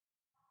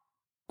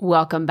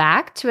Welcome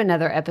back to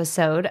another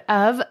episode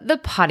of the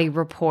Potty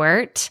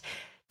Report.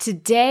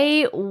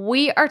 Today,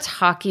 we are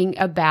talking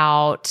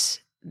about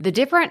the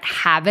different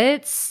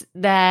habits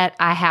that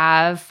I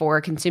have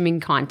for consuming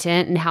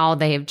content and how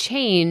they have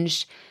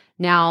changed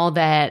now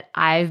that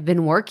I've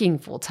been working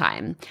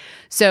full-time.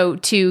 So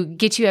to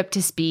get you up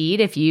to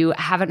speed, if you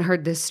haven't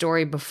heard this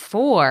story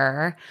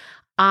before,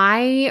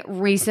 I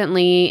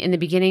recently, in the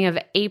beginning of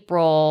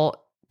April,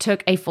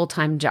 took a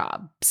full-time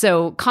job.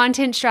 So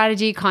content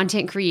strategy,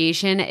 content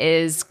creation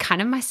is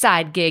kind of my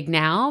side gig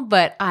now,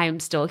 but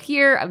I'm still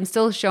here. I'm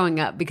still showing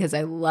up because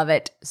I love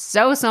it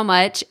so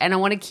much. And I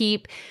want to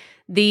keep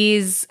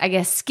these,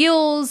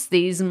 skills,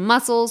 these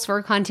muscles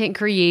for content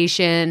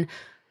creation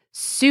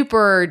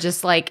super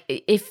just like,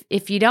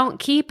 if you don't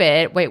keep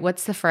it, wait,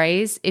 what's the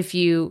phrase? If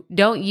you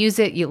don't use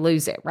it, you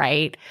lose it,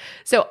 right?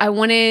 So I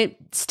want to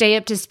stay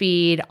up to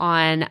speed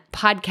on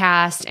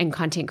podcast and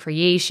content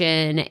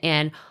creation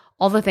and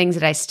all the things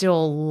that I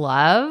still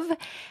love.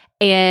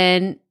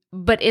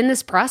 But in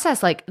this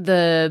process, like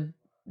the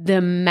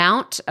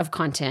amount of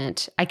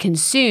content I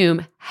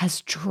consume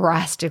has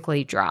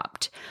drastically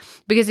dropped.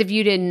 Because if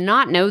you did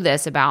not know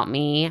this about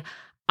me,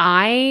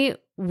 I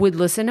would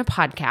listen to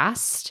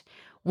podcasts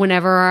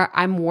whenever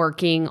I'm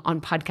working on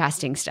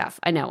podcasting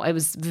stuff. I know I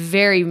was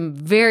very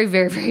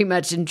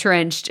much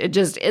entrenched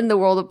just in the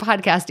world of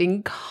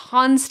podcasting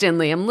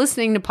constantly. I'm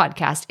listening to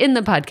podcasts in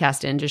the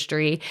podcast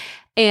industry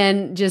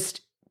and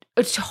just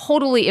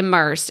totally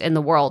immersed in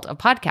the world of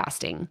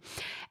podcasting.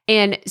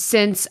 And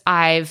since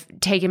I've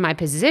taken my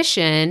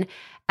position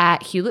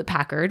at Hewlett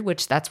Packard,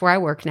 which that's where I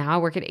work now, I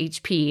work at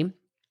HP,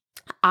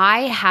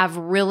 I have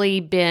really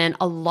been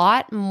a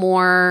lot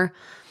more,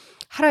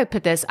 how do I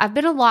put this? I've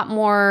been a lot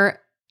more,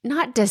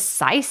 not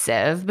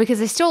decisive, because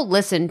I still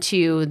listen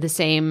to the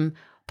same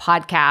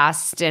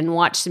podcast and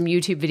watch some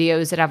YouTube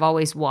videos that I've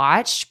always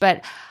watched,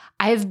 but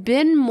I've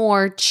been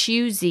more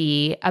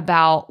choosy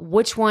about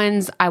which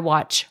ones I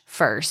watch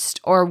first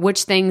or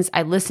which things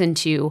I listen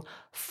to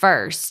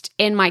first.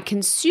 And my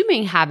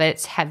consuming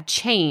habits have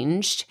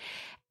changed,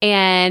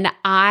 and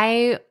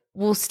I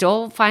will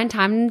still find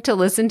time to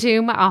listen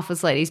to my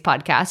Office Ladies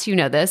podcast. You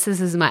know this. This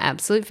is my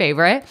absolute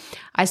favorite.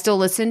 I still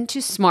listen to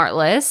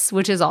Smartless,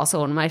 which is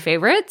also one of my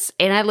favorites,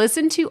 and I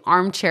listen to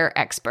Armchair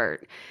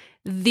Expert.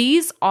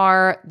 These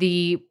are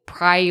the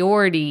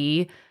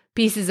priority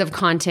pieces of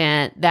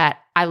content that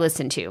I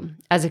listen to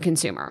as a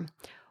consumer.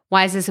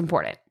 Why is this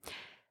important?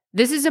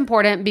 This is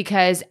important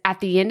because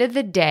at the end of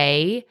the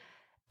day,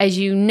 as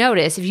you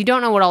notice, if you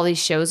don't know what all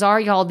these shows are,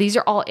 y'all, these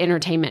are all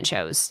entertainment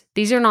shows.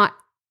 These are not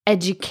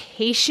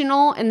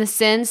educational in the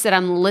sense that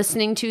I'm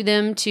listening to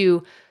them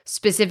to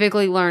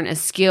specifically learn a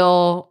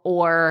skill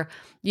or,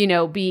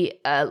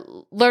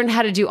 learn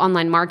how to do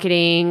online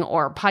marketing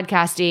or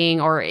podcasting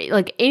or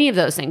like any of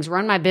those things,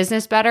 run my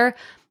business better.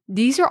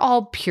 These are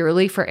all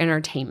purely for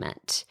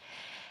entertainment.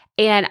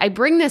 And I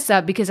bring this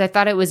up because I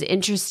thought it was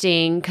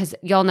interesting because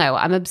y'all know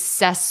I'm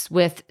obsessed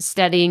with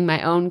studying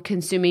my own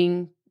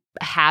consuming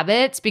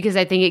habits because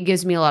I think it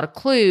gives me a lot of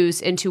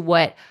clues into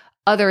what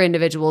other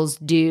individuals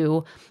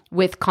do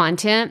with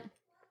content.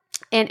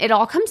 And it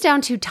all comes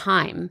down to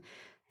time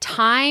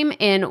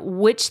and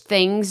which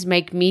things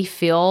make me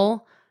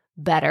feel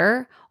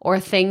better or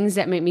things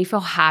that make me feel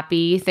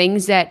happy,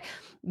 things that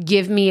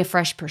give me a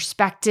fresh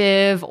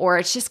perspective, or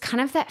it's just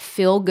kind of that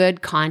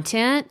feel-good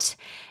content.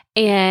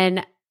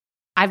 And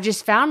I've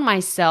just found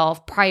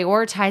myself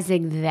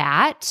prioritizing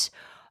that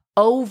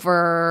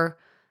over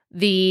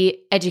the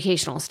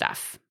educational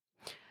stuff.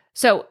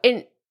 So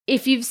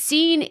if you've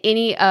seen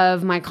any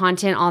of my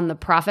content on the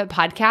Profit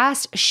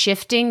Podcast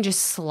shifting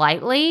just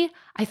slightly,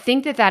 I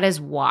think that is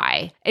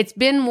why. It's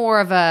been more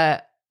of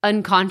a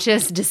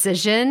unconscious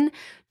decision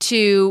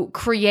to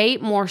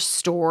create more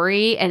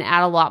story and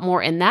add a lot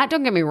more in that.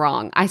 Don't get me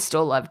wrong. I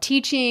still love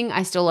teaching.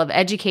 I still love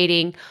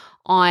educating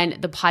on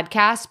the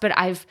podcast, but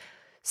I've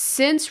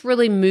since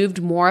really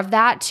moved more of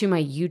that to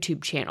my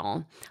YouTube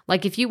channel.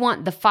 Like if you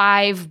want the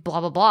 5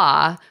 blah, blah,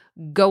 blah,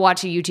 go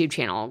watch a YouTube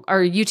channel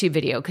or a YouTube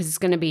video because it's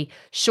going to be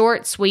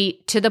short,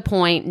 sweet, to the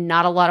point,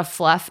 not a lot of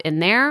fluff in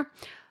there.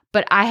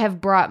 But I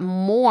have brought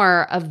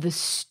more of the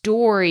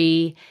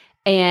story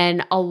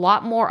and a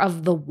lot more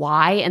of the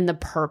why and the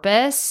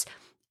purpose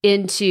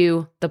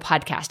into the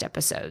podcast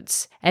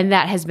episodes. And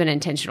that has been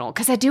intentional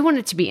because I do want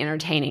it to be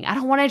entertaining. I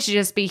don't want it to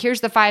just be,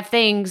 here's the 5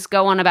 things,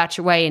 go on about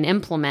your way and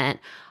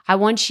implement. I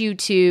want you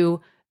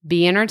to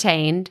be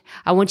entertained.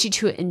 I want you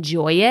to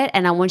enjoy it.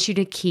 And I want you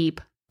to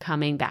keep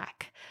coming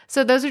back.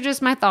 So those are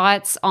just my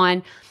thoughts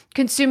on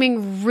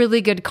consuming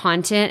really good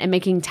content and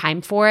making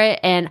time for it.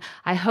 And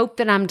I hope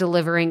that I'm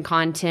delivering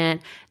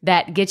content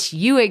that gets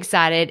you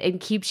excited and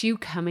keeps you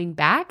coming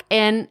back.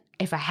 And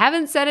if I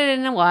haven't said it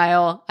in a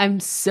while, I'm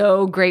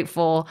so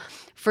grateful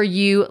for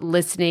you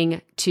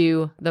listening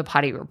to the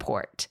Potty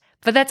Report.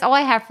 But that's all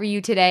I have for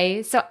you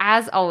today. So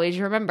as always,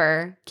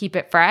 remember, keep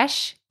it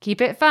fresh,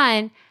 keep it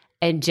fun,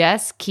 and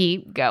just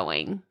keep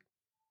going.